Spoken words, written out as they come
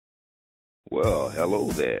Well, hello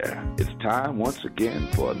there. It's time once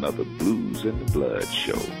again for another Blues in the Blood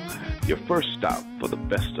show. Your first stop for the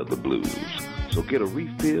best of the blues. So get a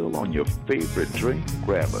refill on your favorite drink,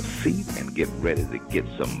 grab a seat, and get ready to get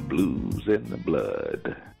some blues in the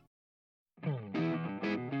blood.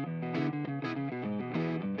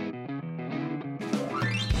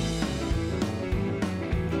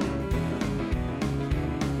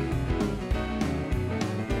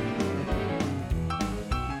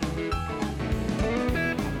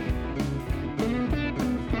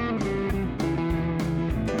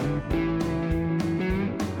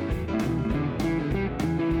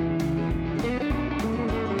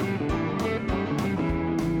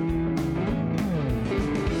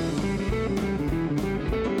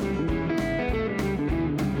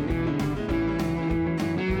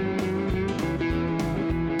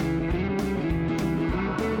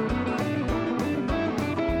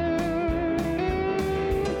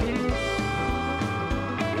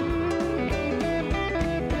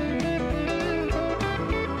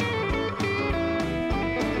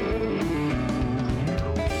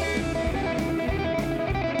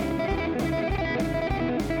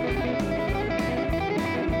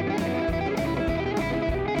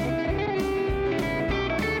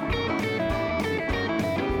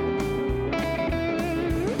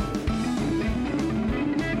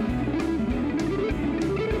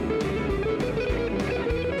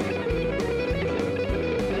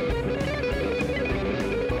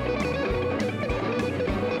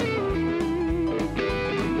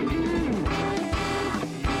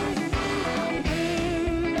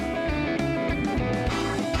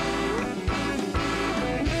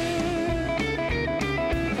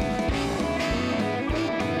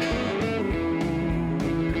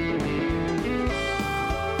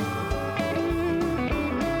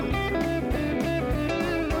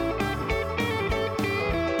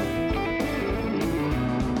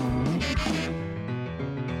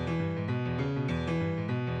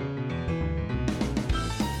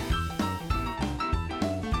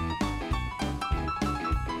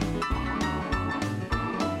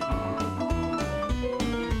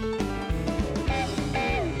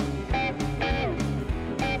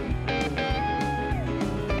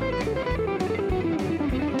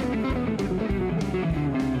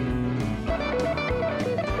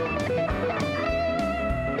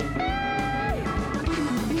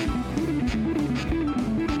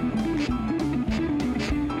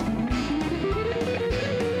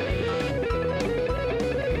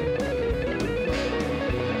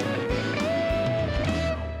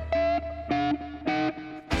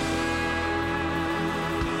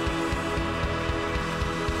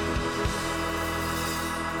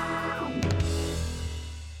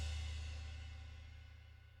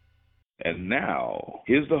 And now,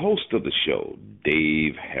 here's the host of the show,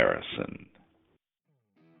 Dave Harrison.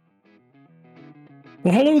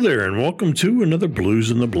 Well, hello there, and welcome to another Blues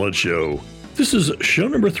in the Blood show. This is show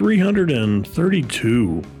number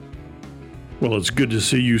 332. Well, it's good to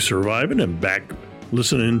see you surviving and back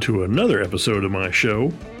listening to another episode of my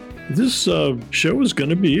show. This show is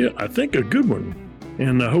going to be, I think, a good one.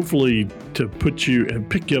 And hopefully to put you and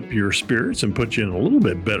pick up your spirits and put you in a little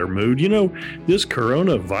bit better mood. You know, this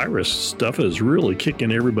coronavirus stuff is really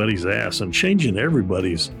kicking everybody's ass and changing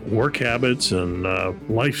everybody's work habits and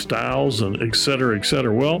lifestyles and et cetera, et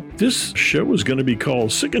cetera. Well, this show is going to be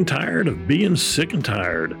called Sick and Tired of Being Sick and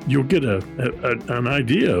Tired. You'll get an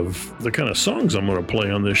idea of the kind of songs I'm going to play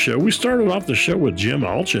on this show. We started off the show with Jim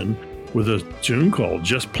Allchin with a tune called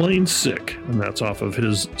Just Plain Sick, and that's off of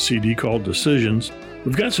his CD called Decisions.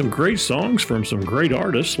 We've got some great songs from some great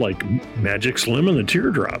artists like Magic Slim and the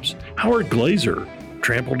Teardrops, Howard Glazer,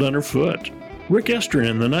 Trampled Underfoot, Rick Estrin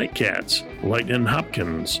and the Nightcats, Lightnin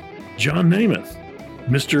Hopkins, John Nemeth,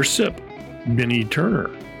 Mr. Sipp, Benny Turner,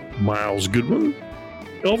 Myles Goodwyn,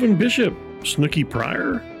 Elvin Bishop, Snooky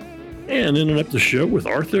Pryor, and ending up the show with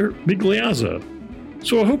Authur, Migliazza.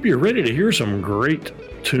 So I hope you're ready to hear some great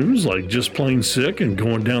tunes like Just Plain Sick and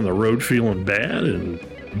Going Down the Road Feeling Bad and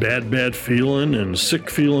Bad Feelin' and Sick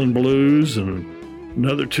Feelin' Blues and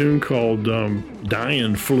another tune called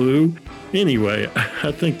Dyin Flu. Anyway,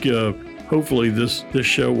 I think hopefully this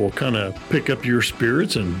show will kind of pick up your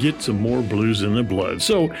spirits and get some more blues in the blood.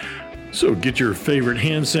 So get your favorite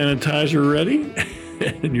hand sanitizer ready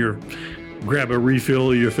and grab a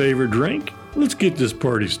refill of your favorite drink. Let's get this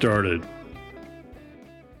party started.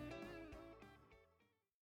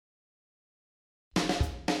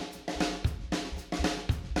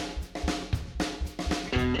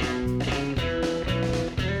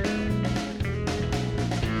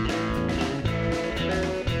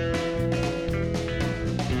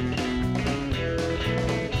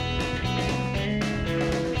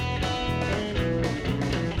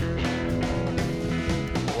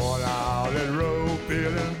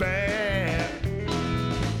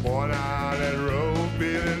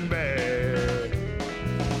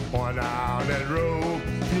 that road,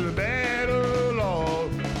 feeling bad, oh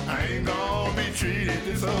Lord. I ain't gonna be treated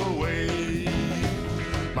this way.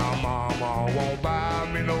 My mama won't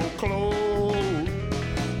buy me no clothes.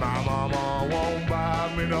 My mama won't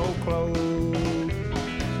buy me no clothes.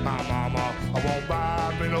 My mama won't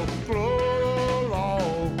buy me no clothes,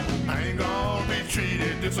 Lord. I ain't gonna be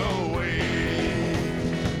treated this way.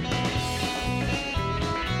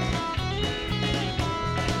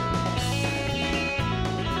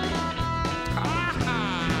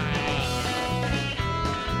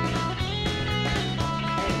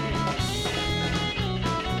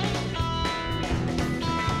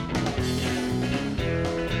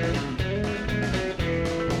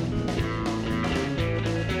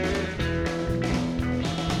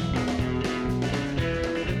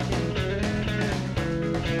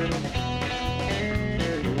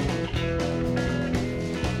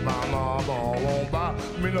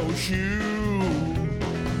 Me no shoe.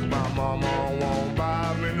 My mama won't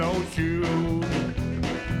buy me no shoe.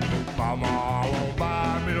 Mama won't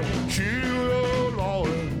buy me no shoe, oh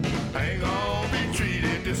Lord. I ain't gonna be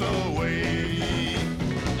treated this way.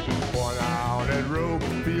 One out that road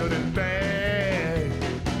feeling bad.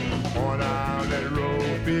 One out that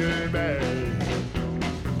road feeling bad.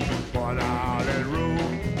 One out that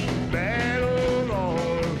road bad, oh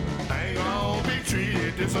Lord. I ain't gonna be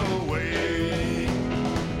treated this way.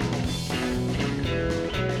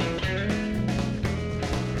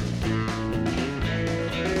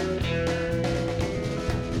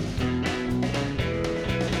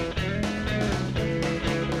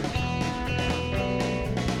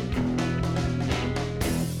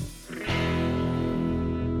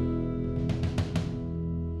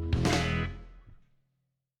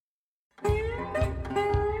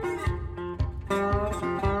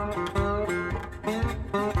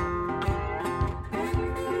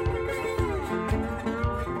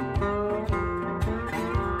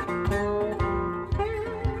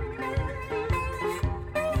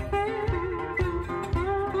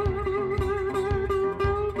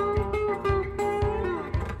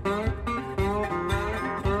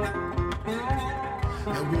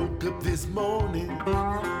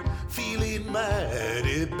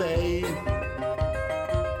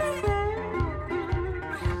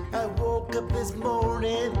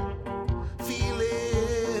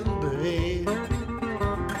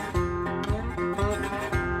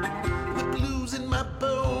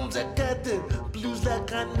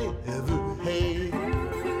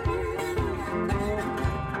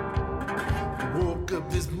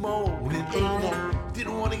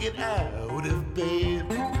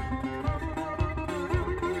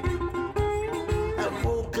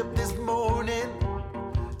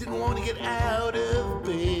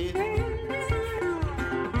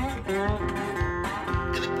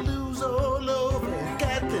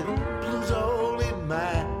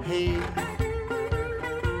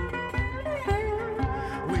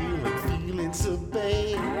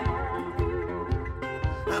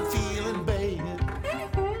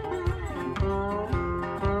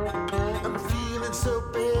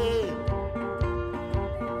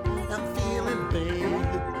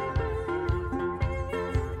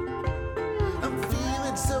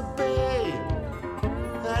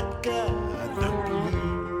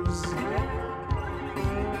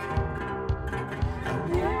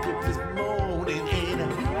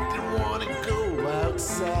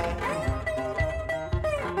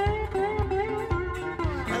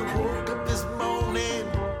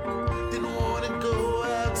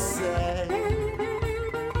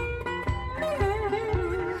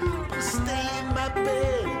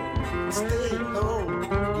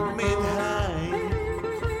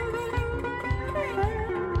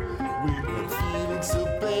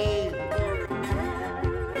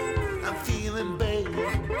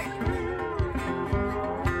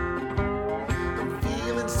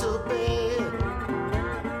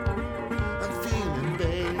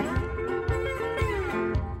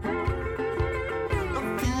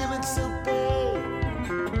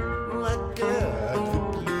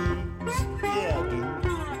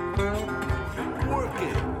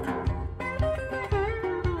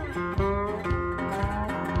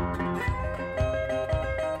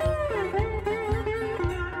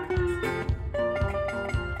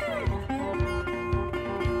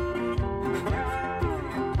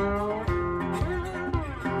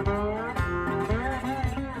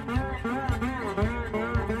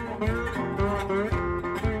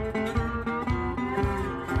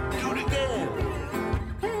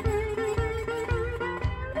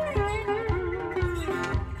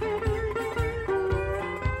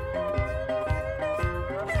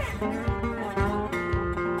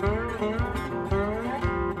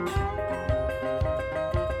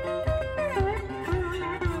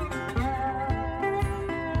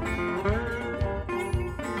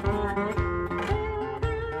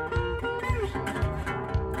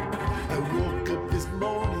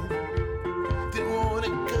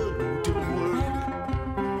 wanna go to work.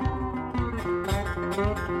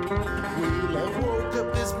 Well, I woke up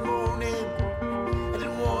this morning, I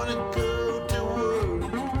didn't wanna go to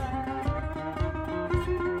work.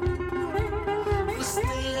 Well,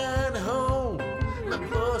 stay at home, my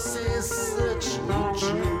boss is such a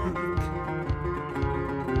jerk.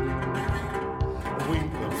 Well,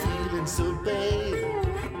 I'm feeling so bad,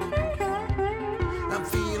 I'm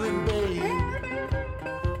feeling bad.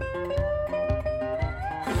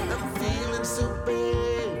 I'm feeling so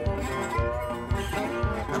bad,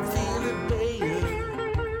 I'm feeling bad.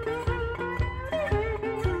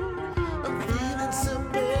 I'm feeling so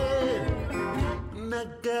bad, and I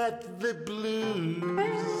got the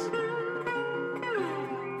blues.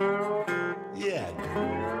 Yeah, I do,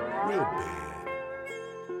 real bad.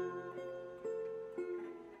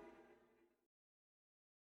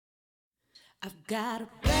 I've got a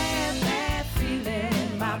bad, bad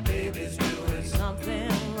feeling my baby's doing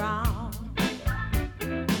something wrong.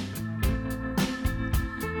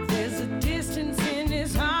 There's a distance in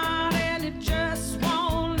his heart and it just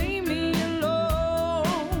won't leave me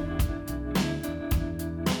alone.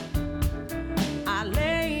 I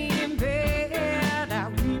lay in bed, I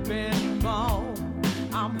weep and moan.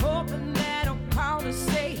 I'm hoping that he'll call to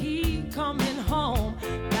say he coming home.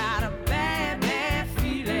 Got a bad, bad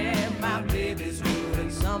feeling my baby's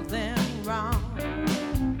doing something wrong.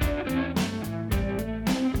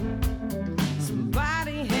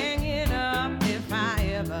 Somebody hanging up if I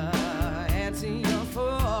ever answer your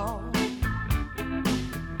phone.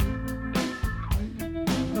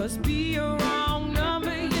 Must be a wrong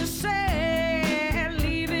number, you said,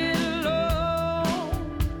 leave it alone.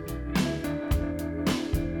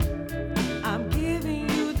 I'm giving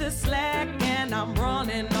you the slack and I'm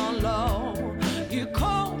running on low. Your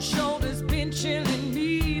cold shoulders been chilling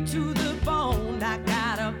me to the bone. I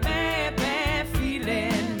got a bad, bad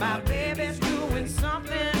feeling my baby's doing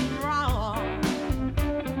something wrong.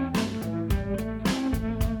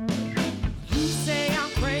 You say I'm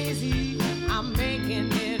crazy, I'm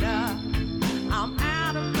making it up. I'm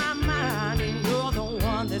out of my mind and you're the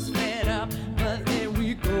one that's fed up. But then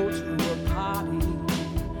we go to a party,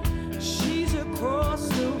 she's across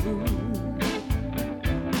the room.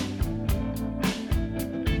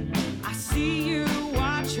 I see you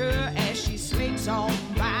watch her as she slinks on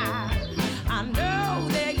by. I know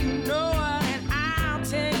that you know her and I'll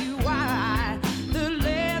tell you why. The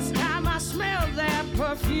last time I smelled that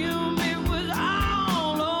perfume, it was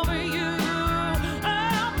all over you.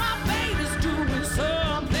 Oh, my baby's doing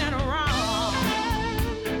something wrong.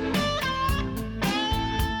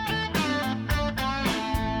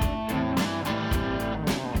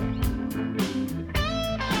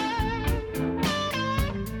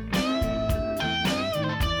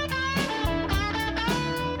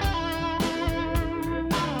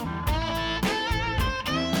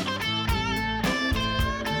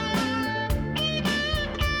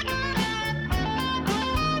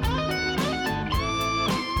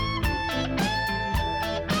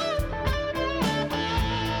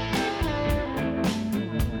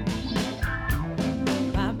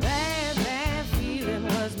 My bad, bad feeling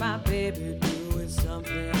was my baby doing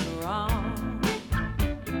something wrong.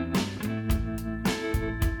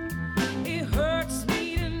 It hurts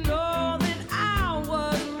me to know that I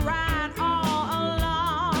was right all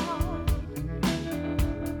along.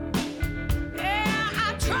 Yeah,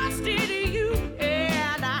 I trusted you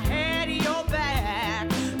and I had your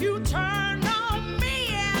back. You turned on me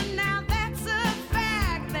and now that's a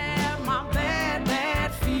fact. That my bad,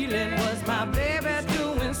 bad feeling was my baby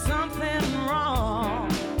doing something wrong.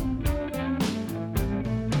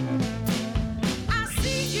 I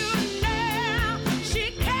see you now,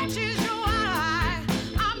 she catches your eye.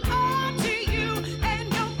 I'm on to you and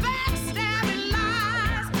your backstabbing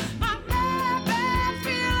lies. My bad, bad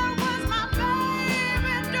feeling was my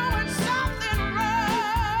baby doing something wrong.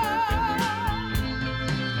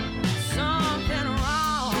 Something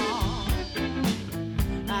wrong.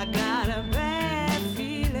 I got a bad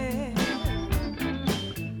feeling.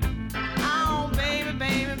 Oh, baby,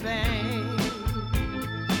 baby, baby.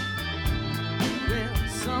 Well,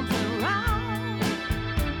 something wrong.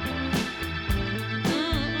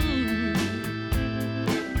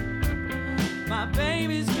 My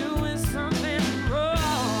baby's doing something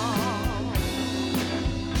wrong.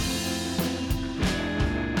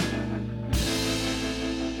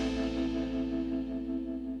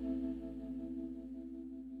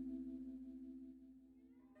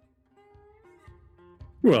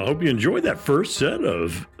 Well, I hope you enjoyed that first set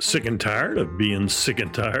of Sick and Tired of Being Sick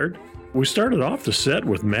and Tired. We started off the set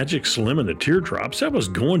with Magic Slim and the Teardrops. That was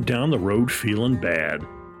Going Down the Road Feeling Bad.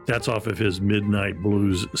 That's off of his Midnight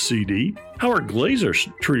Blues CD. Howard Glazer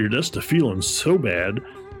treated us to Feelin' So Bad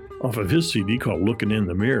off of his CD called Looking in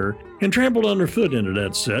the Mirror, and Trampled Underfoot into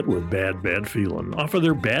that set with Bad Bad Feelin' off of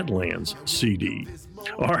their Badlands CD.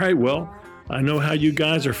 All right, well, I know how you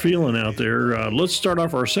guys are feeling out there. Let's start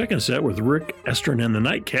off our second set with Rick, Estrin, and the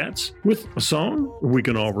Nightcats with a song we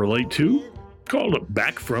can all relate to called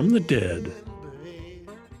Back from the Dead.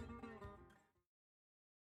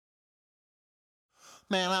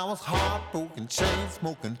 Man, I was heartbroken, chain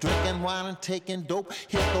smoking, drinking wine and taking dope.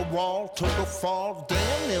 Hit the wall, took a fall,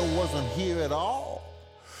 damn, it wasn't here at all.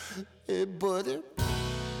 Hey, buddy,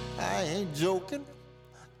 I ain't joking.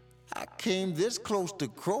 I came this close to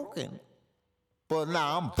croaking, but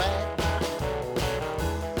now I'm back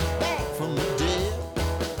from the dead.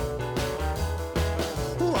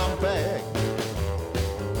 Ooh, I'm back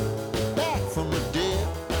from the dead.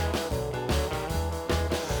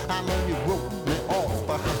 I know you wrote me off,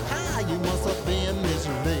 but you must have been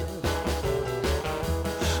misled.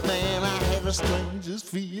 Man, I had the strangest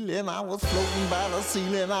feeling. I was floating by the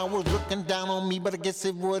ceiling. I was looking down on me, but I guess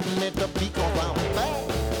it wasn't meant to be, 'cause I'm back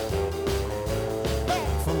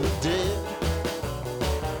from the dead.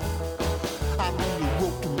 I know you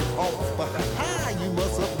wrote me off, but you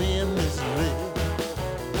must have been misled.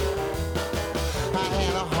 I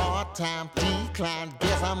had a hard time decline.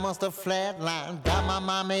 Guess I must have flatlined. Got my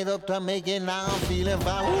mind made up to make it. Now I'm feeling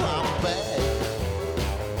fine. Ooh, I'm back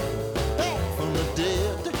from the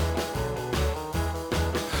dead.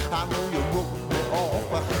 I know you wrote me off,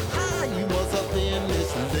 but you must have been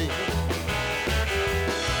misled.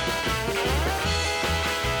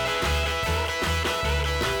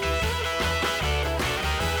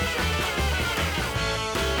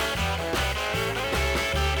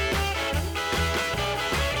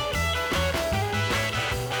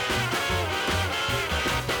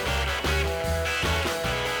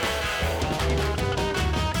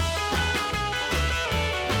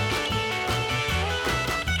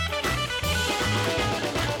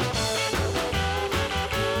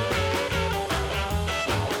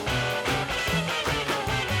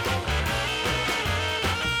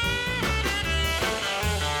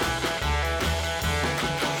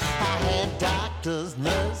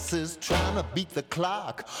 Nurses trying to beat the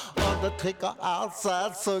clock. Undertaker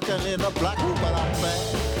outside circling the block. Ooh, but I'm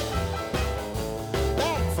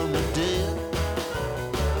back from the dead.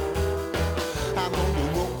 I know you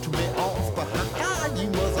wrote me off, but you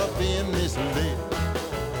must have been misled.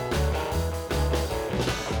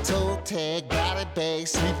 Toe tag, got it bag,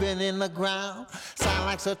 sleeping in the ground. Sound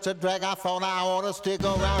like such a drag, I thought I ought to stick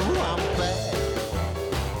around. Ooh, I'm back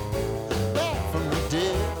from the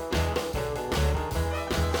dead.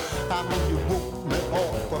 I know you woke me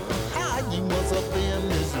off, but you must have been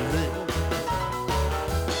misled.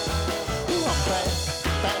 Ooh, I'm back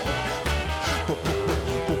Ooh,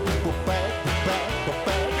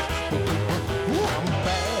 I'm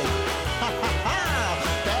back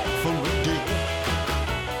from the dead.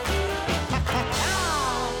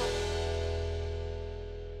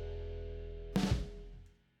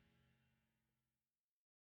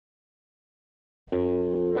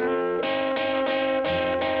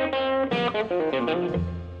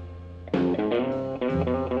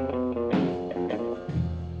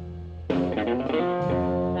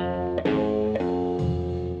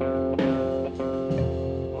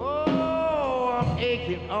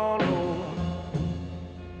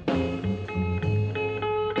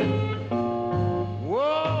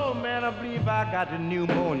 I got the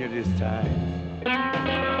pneumonia this time.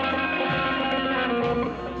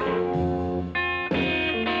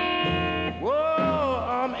 Whoa,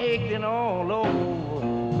 I'm aching all over.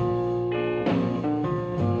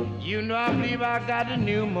 You know, I believe I got the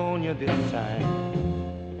pneumonia this time.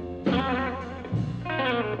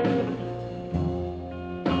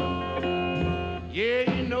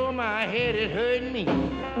 Yeah, you know my head is hurting me.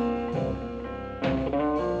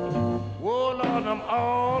 Oh, Lord, I'm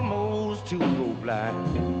almost to go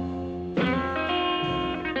blind.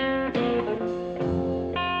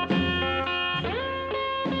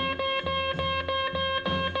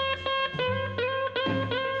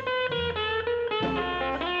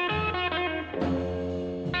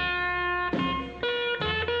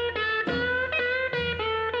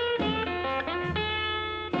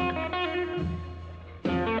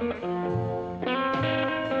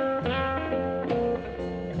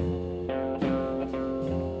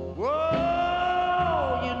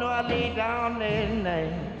 Down there at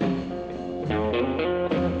night.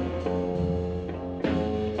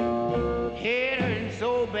 Head hurting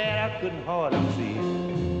so bad I couldn't hardly see.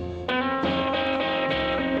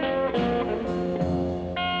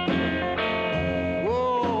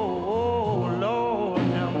 Whoa,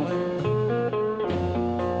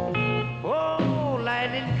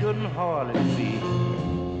 couldn't hardly see.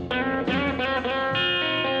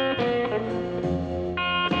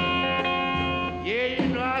 Yeah, you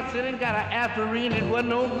know, I said and got an aspirin, it wasn't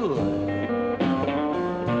no good.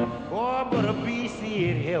 Boy, but a BC,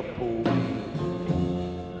 it helped pull me.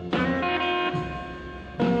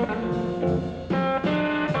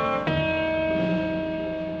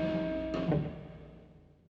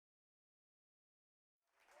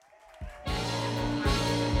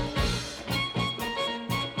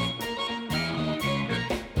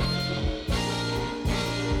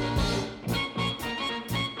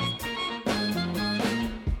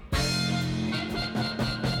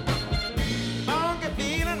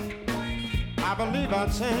 I believe I'll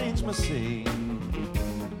change my scene.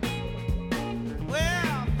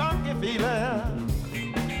 Well, funky feeling.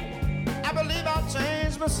 I believe I'll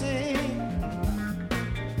change my scene.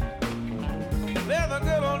 Well, the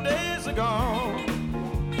good old days are gone,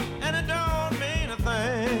 and it don't mean a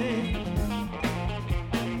thing.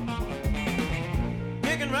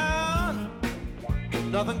 Kicking round,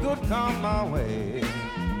 nothing good come my way.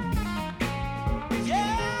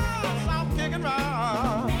 Yes, I'm kicking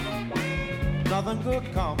round. Nothing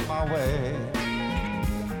good come my way.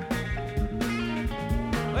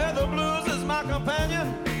 Well, the blues is my companion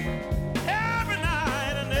every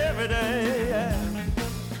night and every day.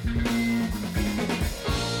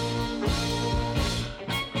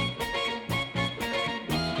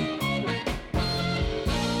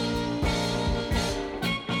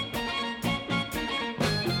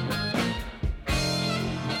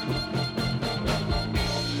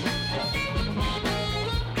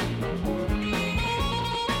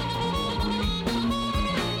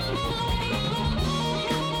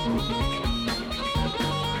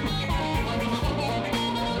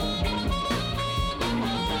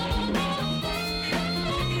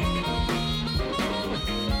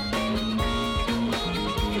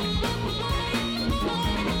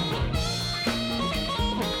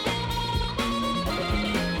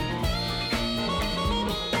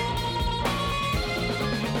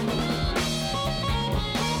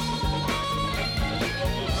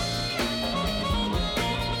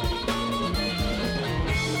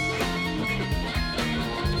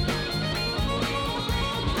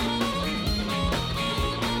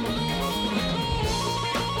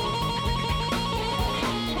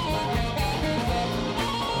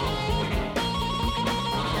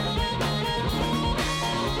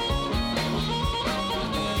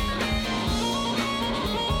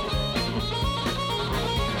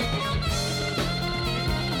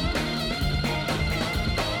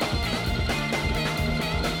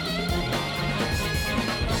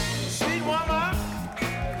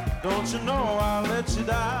 Don't you know I'll let you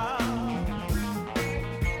down?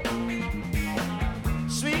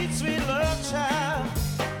 Sweet, sweet love child,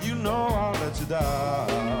 you know I'll let you down.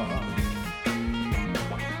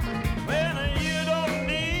 When you don't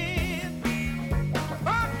need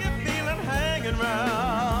funky feeling hanging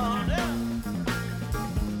round.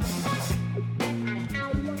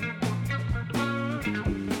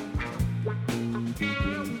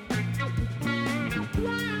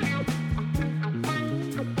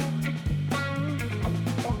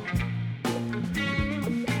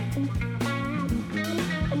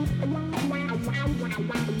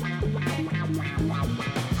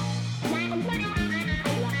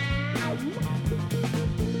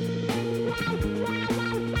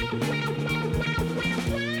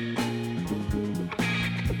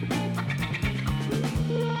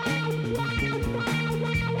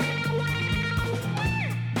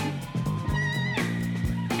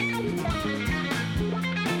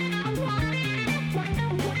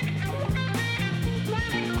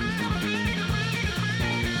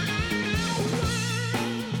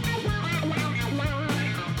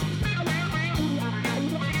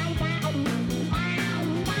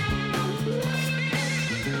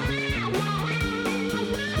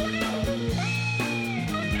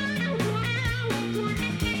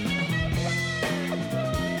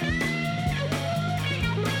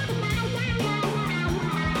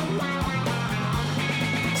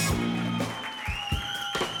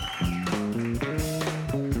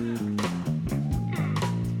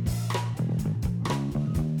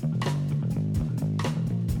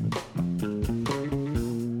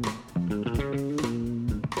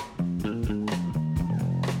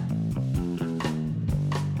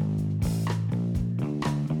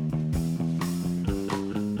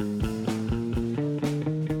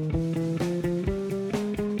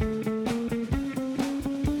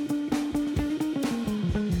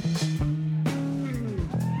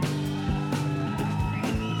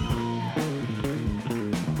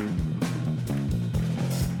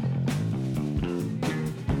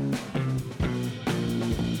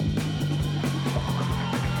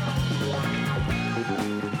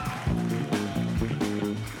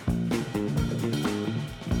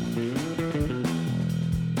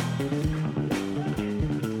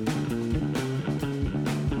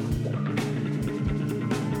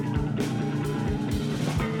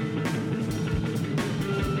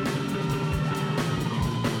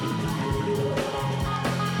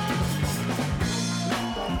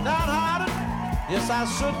 Yes, I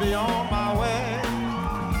should be on my way.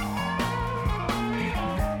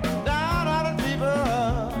 Down out of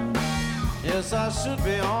fever. Yes, I should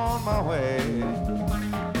be on my way.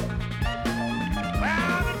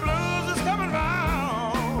 Well, the blues is coming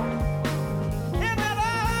round in that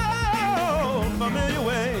old familiar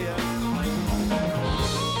way.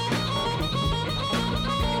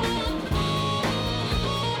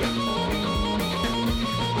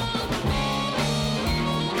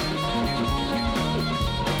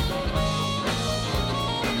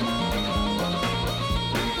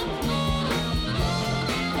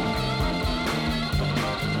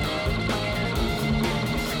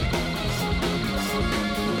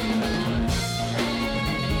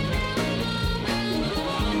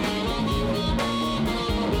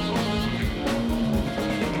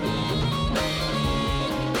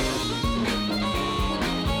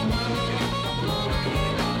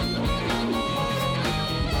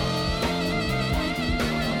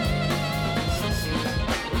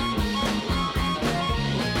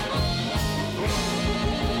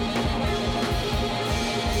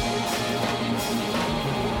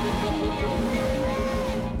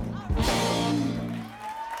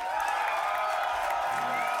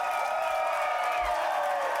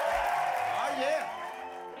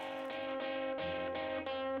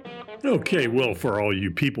 Okay, well, for all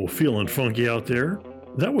you people feeling funky out there,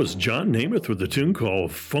 that was John Nemeth with a tune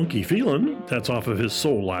called Funky Feelin'. That's off of his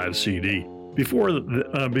Soul Live CD.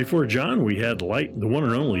 Before John, we had the one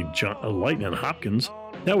and only Lightnin Hopkins.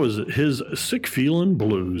 That was his Sick Feelin'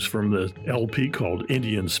 Blues from the LP called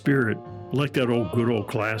Indian Spirit. Like that good old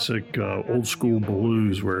classic old school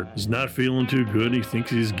blues where he's not feeling too good, he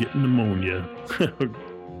thinks he's getting pneumonia.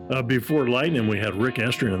 Before Lightnin, we had Rick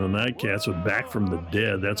Estrin and the Nightcats with Back from the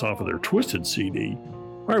Dead. That's off of their Twisted CD.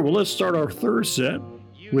 All right, well, let's start our third set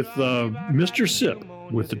with Mr. Sipp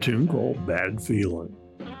with the tune called Bad Feelin'.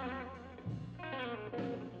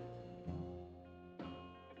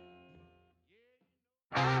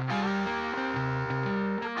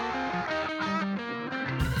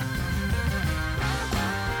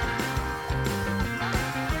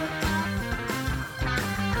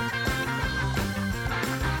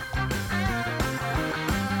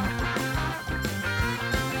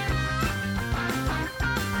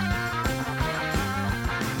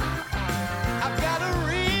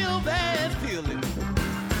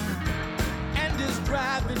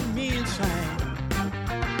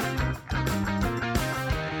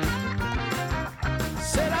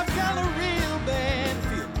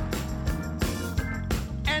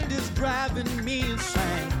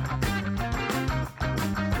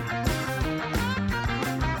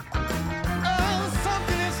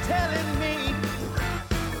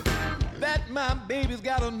 Baby's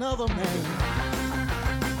got another man.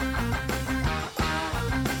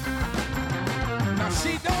 Now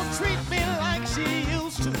she don't treat me like she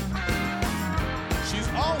used to. She's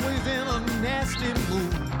always in a nasty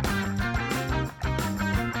mood.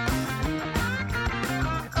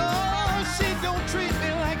 Oh, she don't treat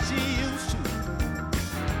me like she used to.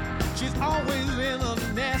 She's always in a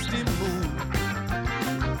nasty mood.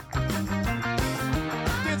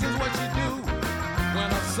 This is what she do when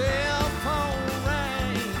I cell phone.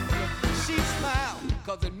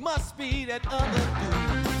 Cause it must be that other dude.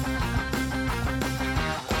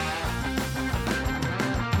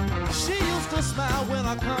 She used to smile when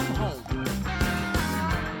I come home,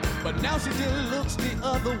 but now she just looks the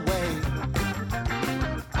other way.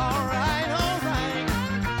 Alright, alright.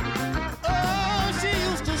 Oh, she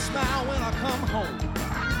used to smile when I come home,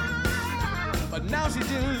 but now she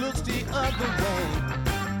just looks the other way.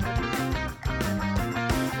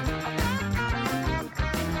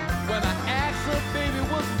 When I asked her, baby,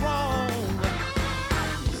 what's wrong,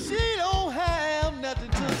 she don't have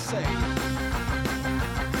nothing to say.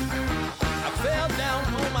 I fell down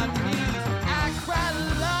on my knees, I cried,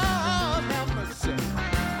 Lord have mercy.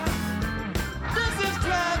 This is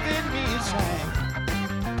driving me insane.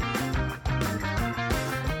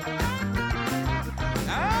 I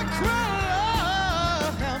cried,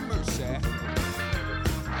 Lord have mercy.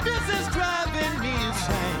 This is driving me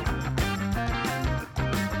insane.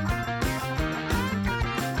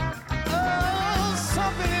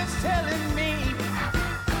 Telling me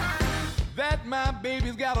that my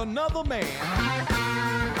baby's got another man.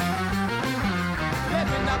 Let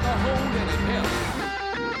me knock a hole in it, hell.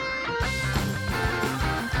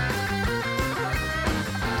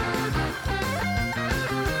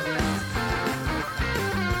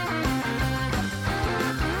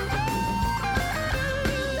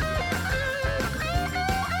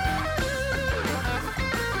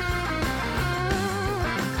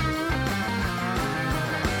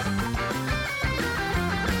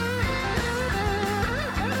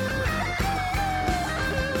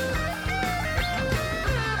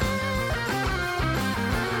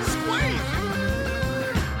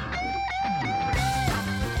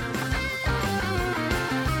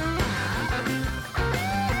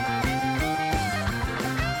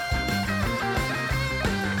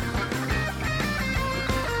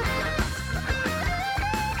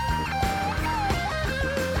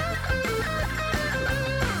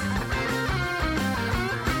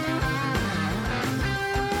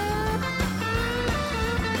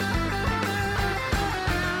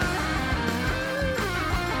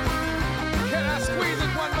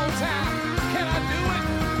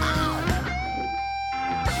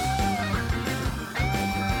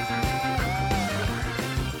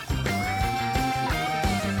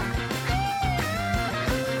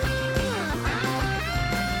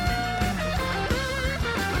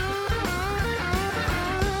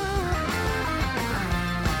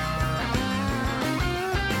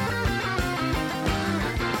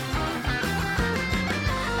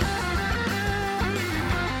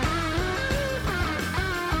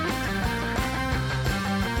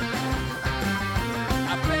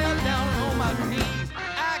 my knees.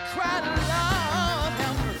 I cried, Lord,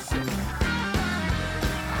 have mercy.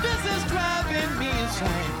 This is driving me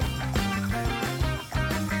insane.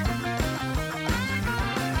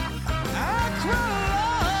 I cried,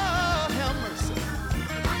 Lord, have mercy.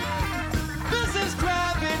 This is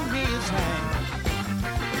driving me insane.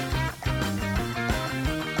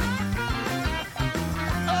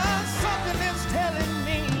 Something is telling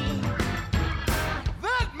me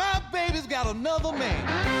that my baby's got another man.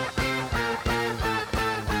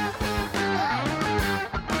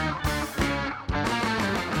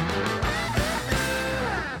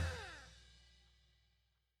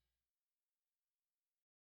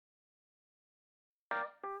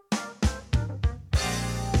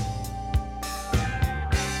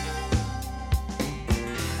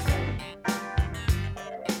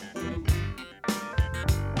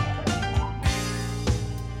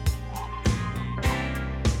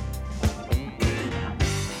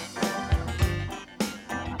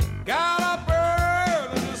 Got up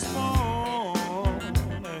early this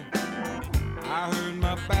morning. I heard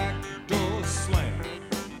my back door slam.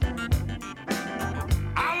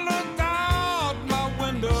 I looked out my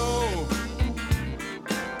window.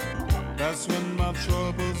 That's when my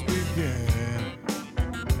troubles began.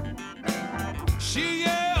 She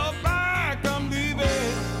yelled back, I'm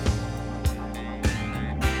leaving.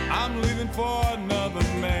 I'm leaving for another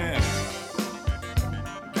man.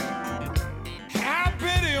 Have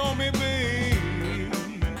pity on me, baby.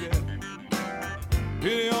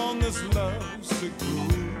 Pity on this love sick fool.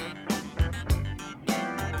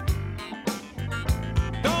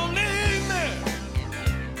 Don't leave me.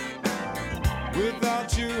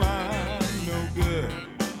 Without you, I'm no good.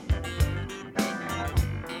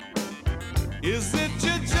 Is it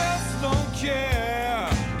you just don't care?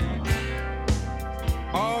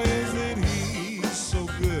 Or is it he's so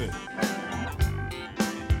good?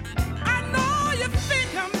 I know you think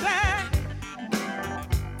I'm bad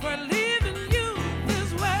for leaving you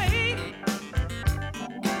this way.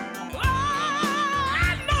 Oh,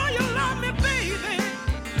 I know you love me, baby.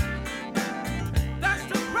 That's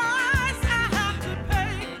the price I have to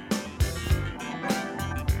pay.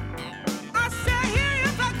 I say here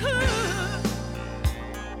if I could,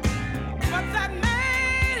 but that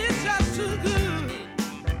man is just too good.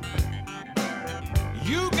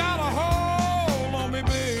 You got a hold on me,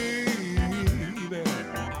 baby,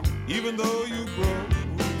 even though you broke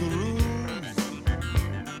the rules.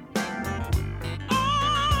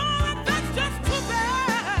 Oh, that's just too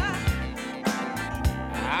bad.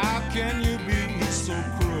 How can you be so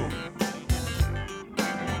cruel?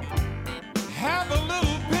 Have a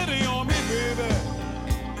little pity on me, baby.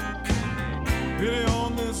 Pity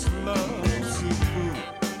on this love sick fool.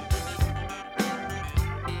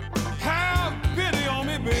 Have pity on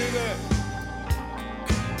me, baby.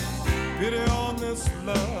 Pity on this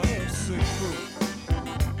love sick fool.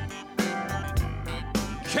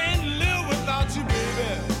 Can't live without you,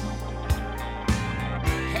 baby.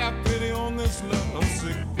 Have pity on this love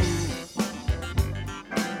sick fool.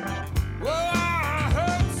 Oh, I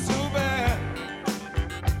hurt so bad.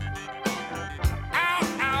 Ow,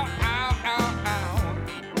 ow, ow, ow, ow.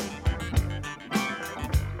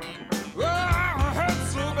 Oh, I hurt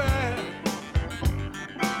so bad.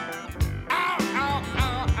 Ow, ow,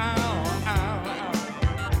 ow, ow, ow, ow.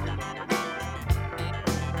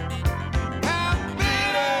 Have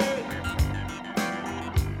pity,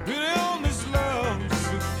 pity on this love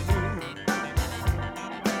sick fool.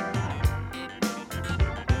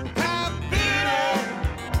 Have pity,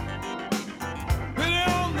 pity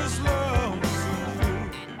on this love sick fool.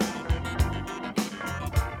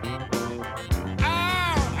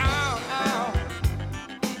 Ow, ow, ow.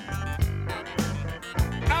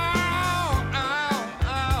 Ow, ow,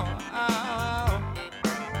 ow, ow.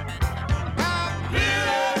 Have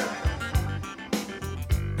pity,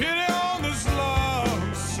 pity on this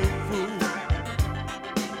love sick fool.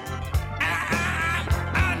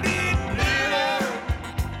 I need pity,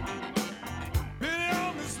 pity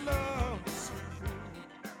on this love sick fool.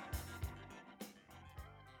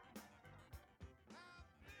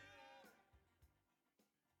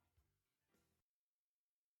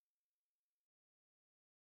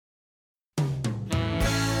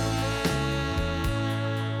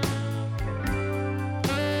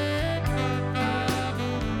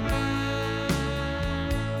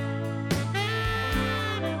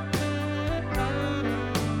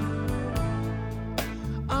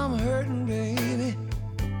 I'm hurting, baby,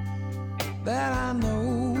 that I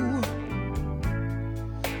know.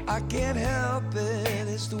 I can't help it,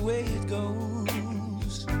 it's the way it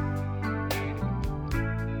goes.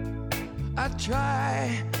 I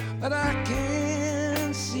try, but I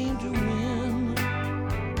can't seem to win.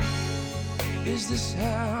 Is this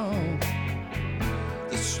how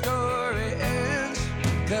the story ends?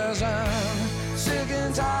 'Cause I'm sick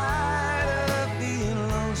and tired of being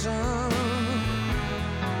lonesome.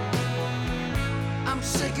 I'm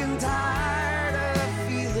sick and tired of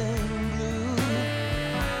feeling blue.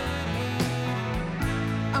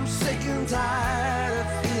 I'm sick and tired of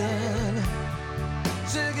feeling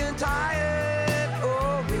sick and tired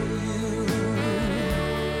over you.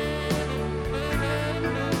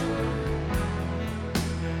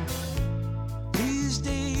 These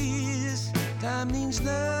days, time means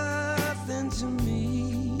nothing to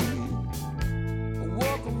me. I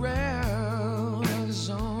walk around like a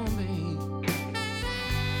zombie.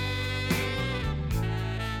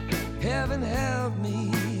 Heaven help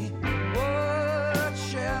me, what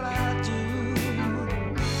shall I do?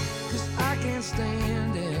 'Cause I can't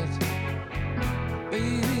stand it,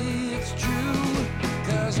 baby, it's true.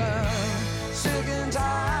 'Cause I'm sick and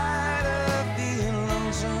tired of being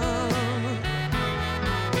lonesome.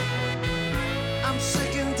 I'm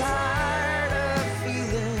sick and tired of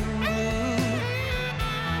feeling blue.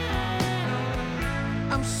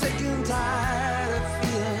 I'm sick and tired of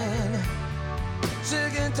feeling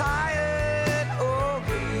sick and tired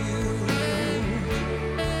over you.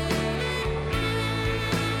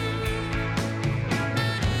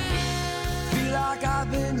 Feel like I've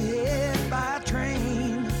been hit by a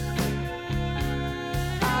train.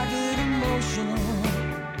 I get emotional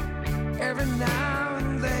every now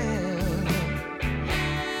and then.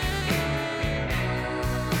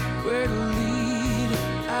 Where to lead,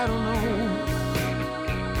 I don't know.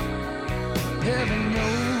 Heaven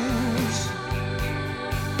knows.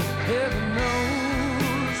 Heaven knows.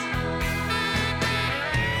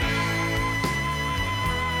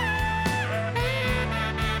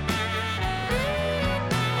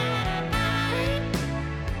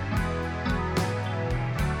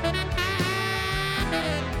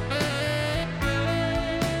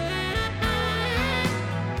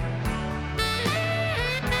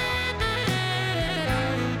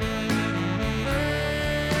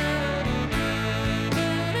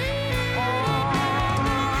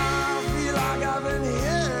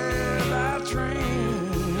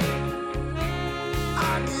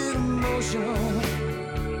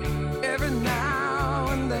 Every now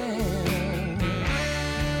and then.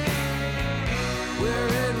 Where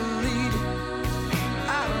it'll lead, I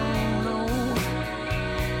don't know.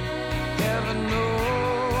 Heaven knows,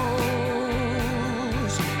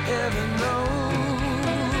 heaven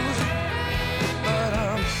knows. But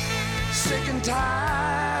I'm sick and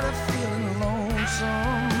tired of feeling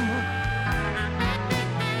lonesome.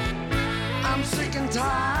 I'm sick and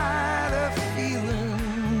tired of feeling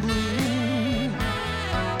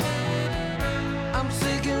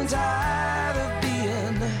sick and tired of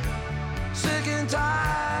being sick and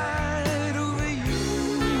tired over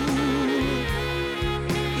you.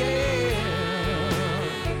 Yeah,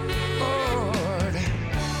 Lord,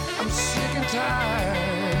 I'm sick and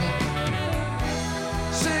tired,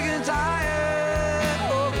 sick and tired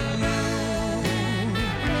over you.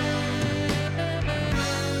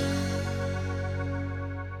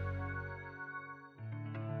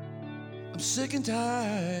 I'm sick and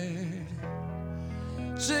tired.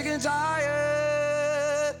 Sick and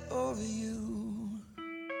tired over you.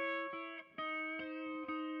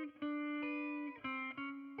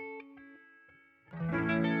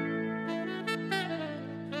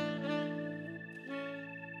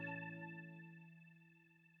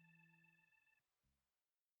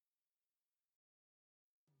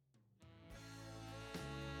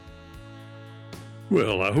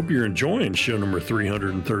 Well, I hope you're enjoying show number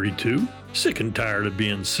 332, Sick and Tired of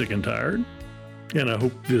Being Sick and Tired. And I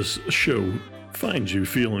hope this show finds you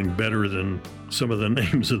feeling better than some of the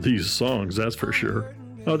names of these songs, that's for sure.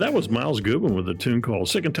 Oh, that was Myles Goodwyn with a tune called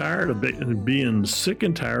Sick and Tired of Being Sick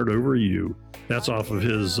and Tired Over You. That's off of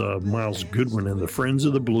his Myles Goodwyn and the Friends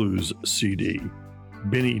of the Blues CD.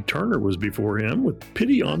 Benny Turner was before him with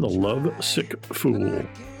Pity on the Lovesick Fool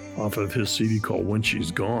off of his CD called When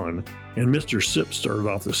She's Gone. And Mr. Sipp started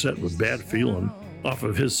off the set with Bad Feelin' off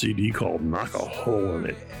of his CD called Knock a Hole in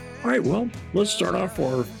It. All right, well, let's start off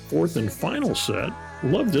our fourth and final set.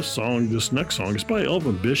 Love this song, this next song. It's by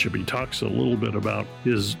Elvin Bishop. He talks a little bit about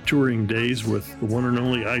his touring days with the one and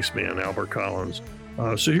only Iceman, Albert Collins.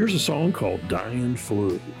 So here's a song called Dyin'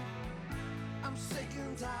 Flu.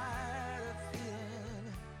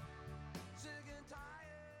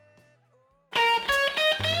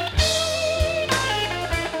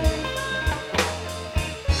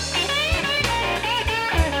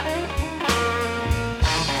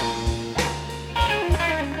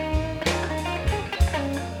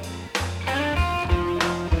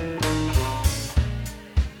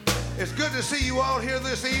 you all here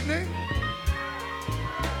this evening.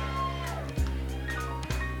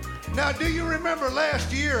 Now, do you remember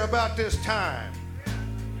last year about this time?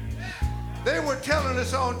 They were telling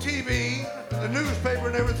us on TV, the newspaper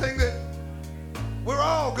and everything, that we're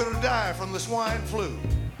all gonna die from the swine flu.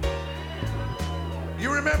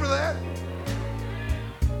 You remember that?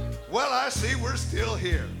 Well, I see we're still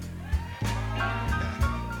here.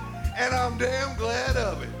 And I'm damn glad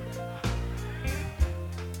of it.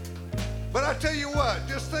 But I tell you what,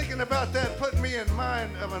 just thinking about that put me in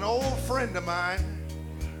mind of an old friend of mine,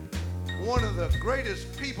 one of the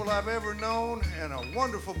greatest people I've ever known, and a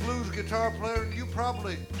wonderful blues guitar player. You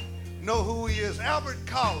probably know who he is, Albert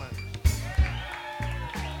Collins.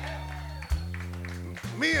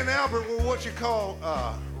 Me and Albert were what you call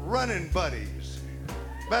running buddies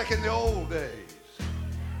back in the old days.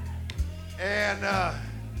 And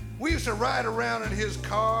we used to ride around in his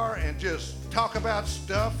car and just talk about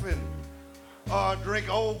stuff and drink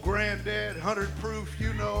old granddad 100 proof,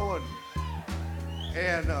 you know,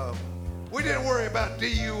 and we didn't worry about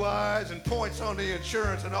DUIs and points on the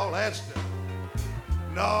insurance and all that stuff.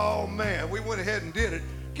 No, man, we went ahead and did it.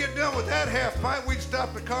 Get done with that half pint, we'd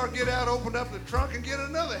stop the car, get out, open up the trunk, and get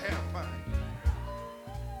another half pint.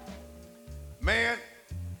 Man,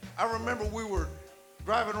 I remember we were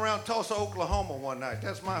driving around Tulsa, Oklahoma one night.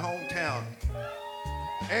 That's my hometown.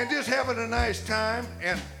 And just having a nice time,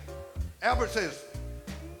 and Albert says,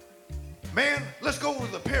 man, let's go over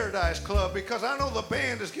to the Paradise Club because I know the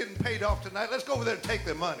band is getting paid off tonight. Let's go over there and take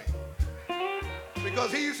their money.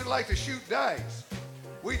 Because he used to like to shoot dice.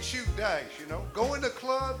 We'd shoot dice, you know. Go in the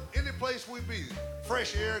club, any place we'd be.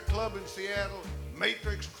 Fresh Air Club in Seattle,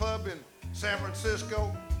 Matrix Club in San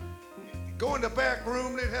Francisco. Go in the back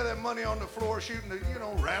room, they'd have that money on the floor shooting, you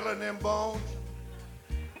know, rattling them bones.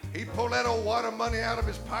 He'd pull that old water money out of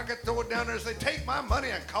his pocket, throw it down there and say, take my money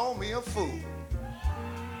and call me a fool.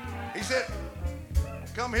 He said,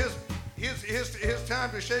 come his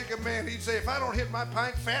time to shake a man, he'd say, if I don't hit my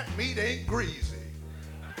pint, fat meat ain't greasy.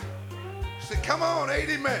 He said, come on,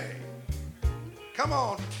 80 May. Come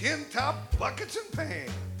on, tin top buckets and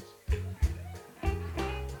pans.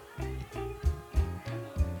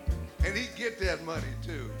 And he'd get that money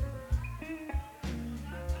too.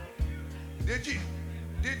 Did you?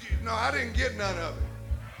 No, I didn't get none of it.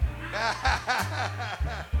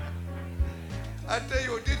 I tell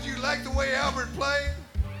you what, did you like the way Albert played?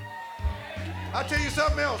 I'll tell you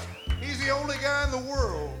something else. He's the only guy in the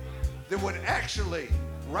world that would actually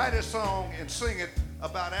write a song and sing it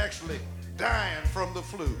about actually dying from the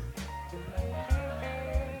flu.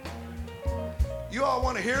 You all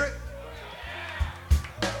want to hear it?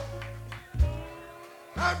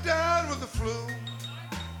 I've died with the flu,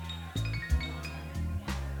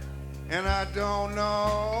 and I don't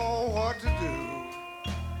know what to do.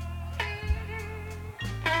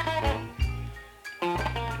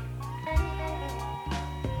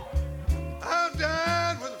 I've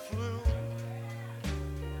died with the flu,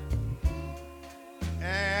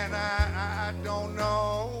 and I don't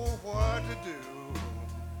know what to do.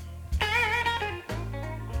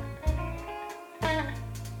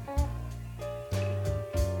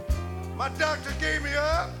 My doctor gave me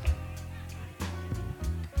up.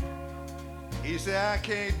 He said, I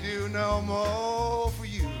can't do no more for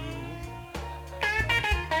you.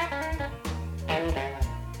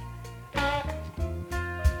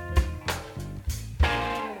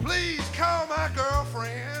 Please call my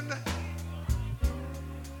girlfriend.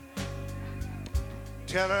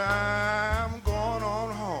 Tell her I'm going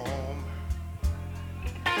on home.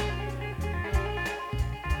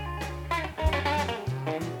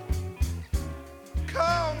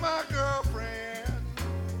 Call my girlfriend.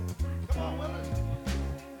 Come on, Willis.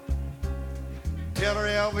 Tell her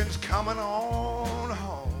Elvin's coming on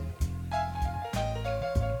home.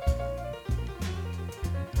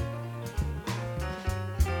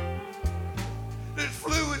 This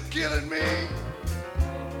flu is killing me,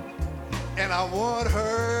 and I want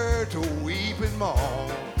her to weep and moan.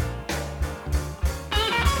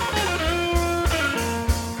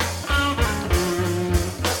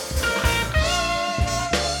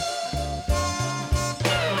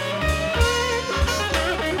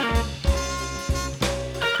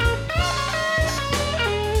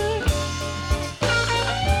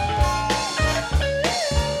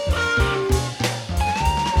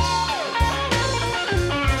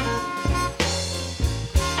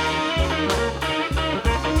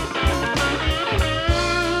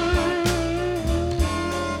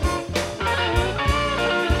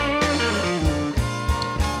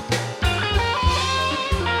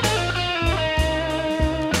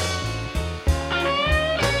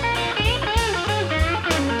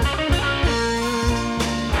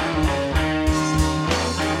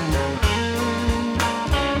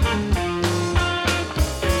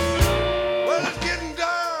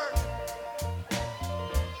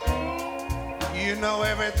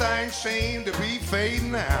 everything seemed to be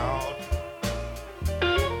fading out.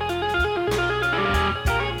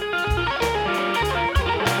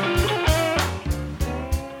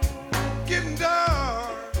 Getting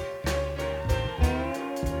dark.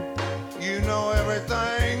 You know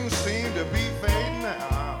everything seemed to be fading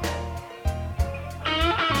out.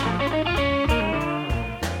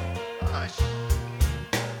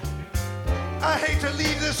 I hate to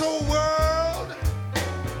leave this old world,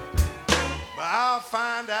 but I'll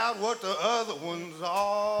find out what the other one's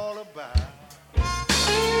all about.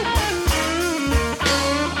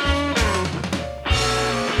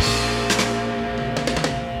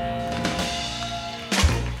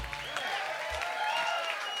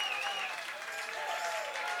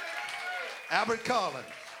 Albert Collins.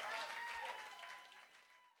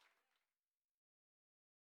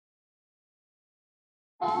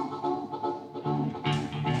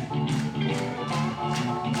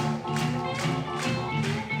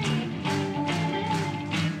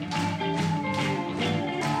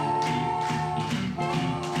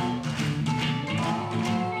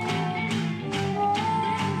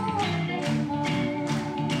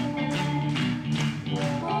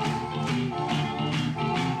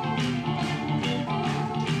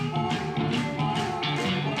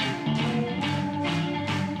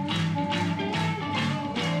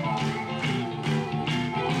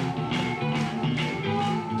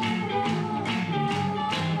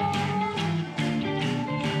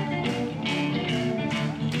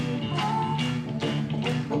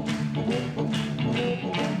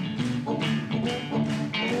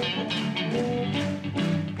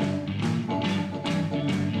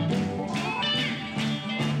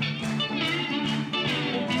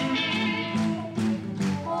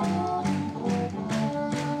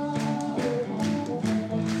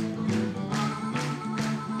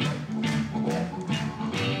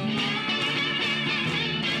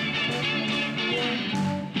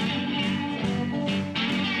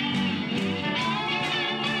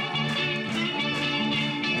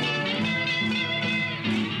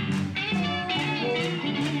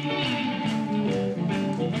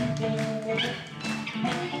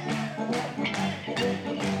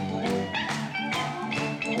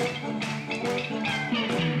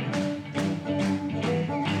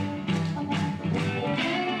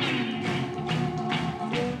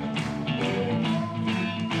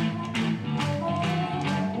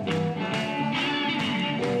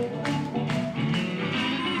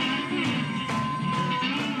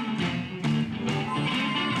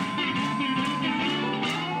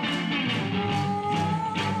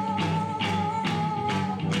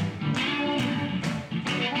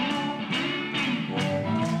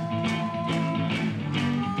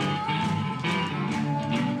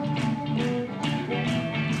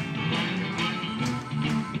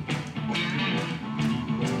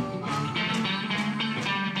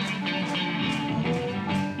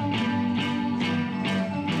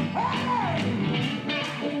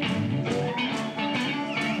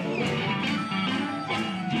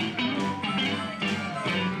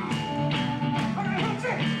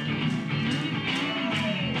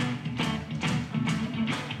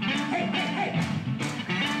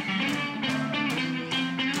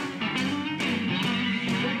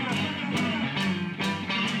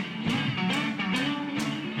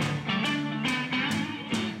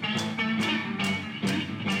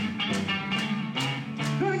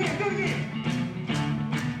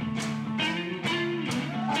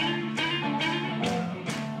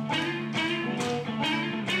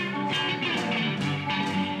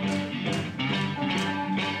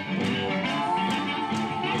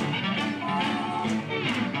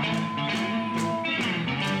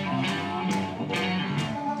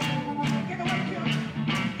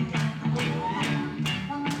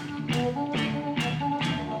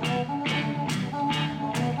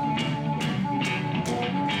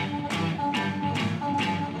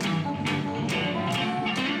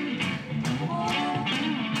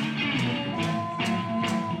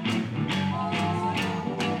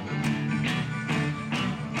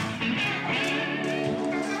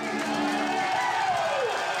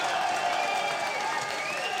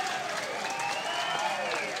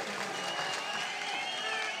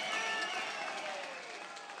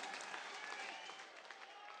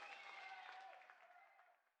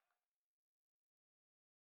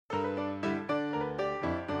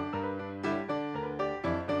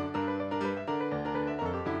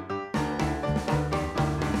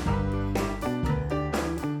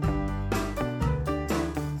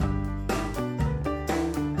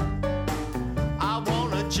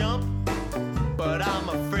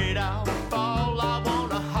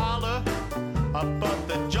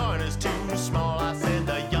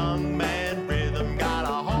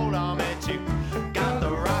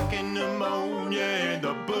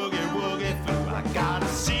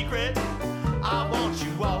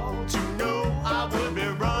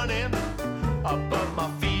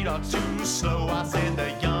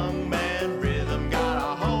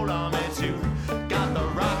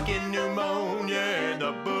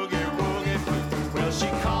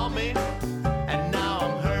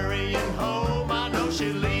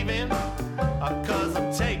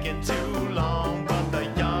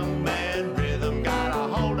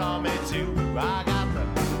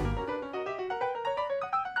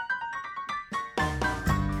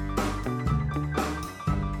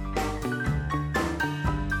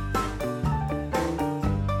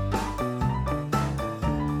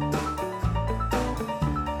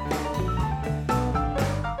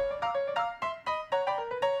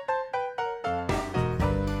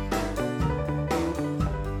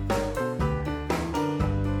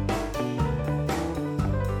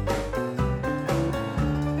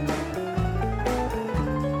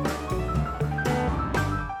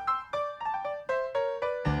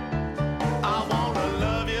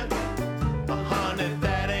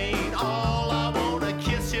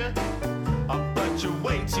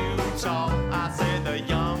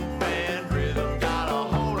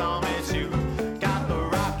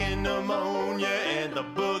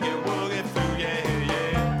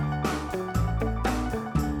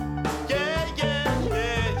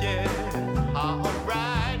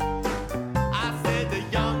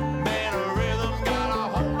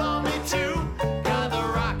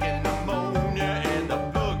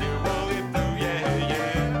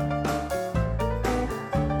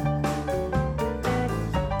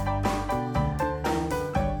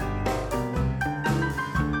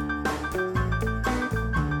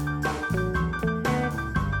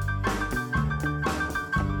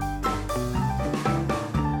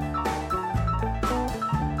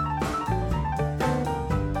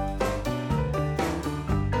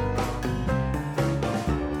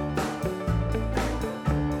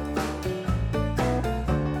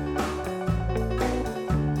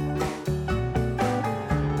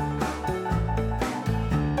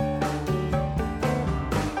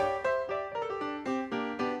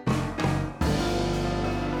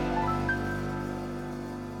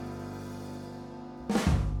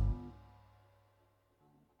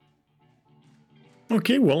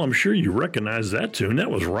 Okay, well, I'm sure you recognize that tune. That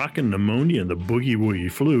was Rockin' Pneumonia and the Boogie Woogie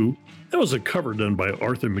Flu. That was a cover done by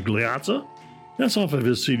Authur Migliazza. That's off of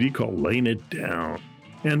his CD called Laying It Down.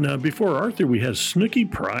 And before Authur, we had Snooky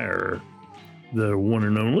Pryor, the one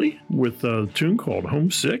and only, with a tune called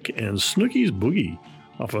Homesick, and Snooky's Boogie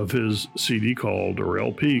off of his CD called, or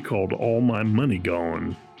LP called All My Money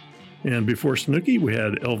Gone. And before Snooky, we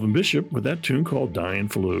had Elvin Bishop with that tune called Dyin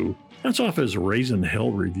Flu. That's off his Raisin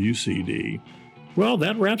Hell Revue CD. Well,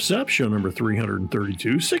 that wraps up show number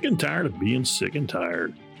 332. Sick and tired of being sick and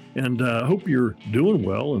tired. And I hope you're doing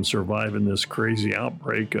well and surviving this crazy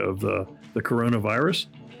outbreak of the coronavirus.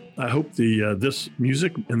 I hope this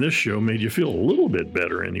music and this show made you feel a little bit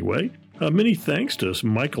better anyway. Many thanks to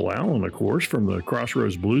Michael Allen, of course, from the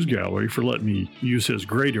Crossroads Blues Gallery for letting me use his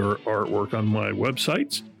great artwork on my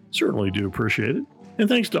websites. Certainly do appreciate it. And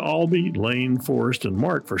thanks to Albie, Lane, Forrest, and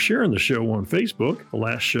Mark for sharing the show on Facebook, the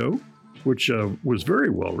last show, which was very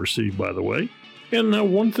well received, by the way. And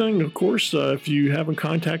one thing, of course, if you haven't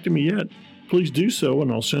contacted me yet, please do so,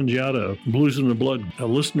 and I'll send you out a Blues in the Blood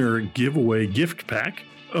listener giveaway gift pack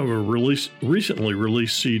of a recently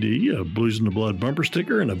released CD, a Blues in the Blood bumper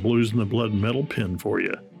sticker, and a Blues in the Blood metal pin for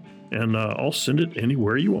you. And I'll send it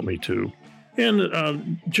anywhere you want me to.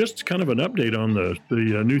 And just kind of an update on the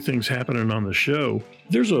new things happening on the show.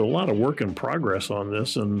 There's a lot of work in progress on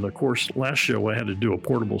this. And of course, last show I had to do a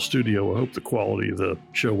portable studio. I hope the quality of the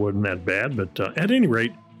show wasn't that bad. But at any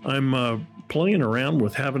rate, I'm playing around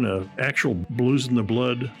with having an actual Blues in the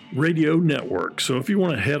Blood radio network. So if you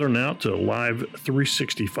want to head on out to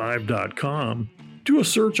live365.com, do a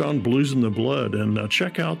search on Blues in the Blood and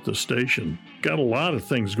check out the station. Got a lot of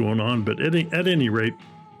things going on, but at any rate,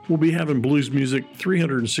 we'll be having blues music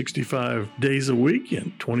 365 days a week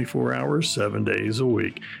and 24 hours, 7 days a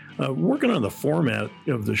week. Working on the format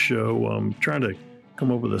of the show, trying to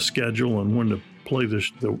come up with a schedule and when to play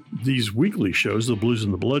these weekly shows, the Blues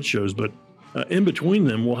in the Blood shows. But in between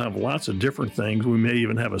them, we'll have lots of different things. We may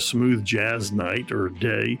even have a smooth jazz night or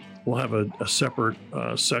day. We'll have a separate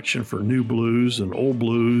section for new blues and old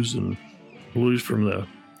blues and blues from the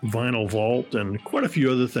Vinyl Vault and quite a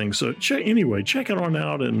few other things. So check it on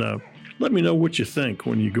out and let me know what you think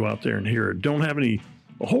when you go out there and hear it. Don't have a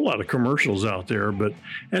whole lot of commercials out there, but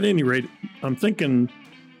at any rate, I'm thinking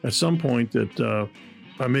at some point that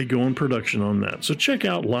I may go in production on that. So check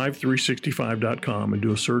out live365.com and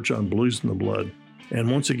do a search on Blues in the Blood. And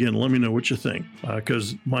once again, let me know what you think,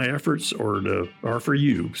 because my efforts are for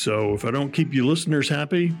you. So if I don't keep you listeners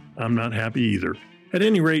happy, I'm not happy either. At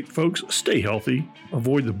any rate, folks, stay healthy,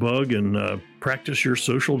 avoid the bug, and practice your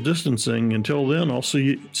social distancing. Until then, I'll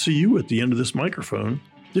see you at the end of this microphone.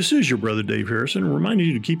 This is your brother Dave Harrison, reminding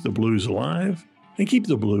you to keep the blues alive and keep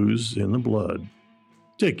the blues in the blood.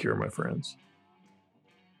 Take care, my friends.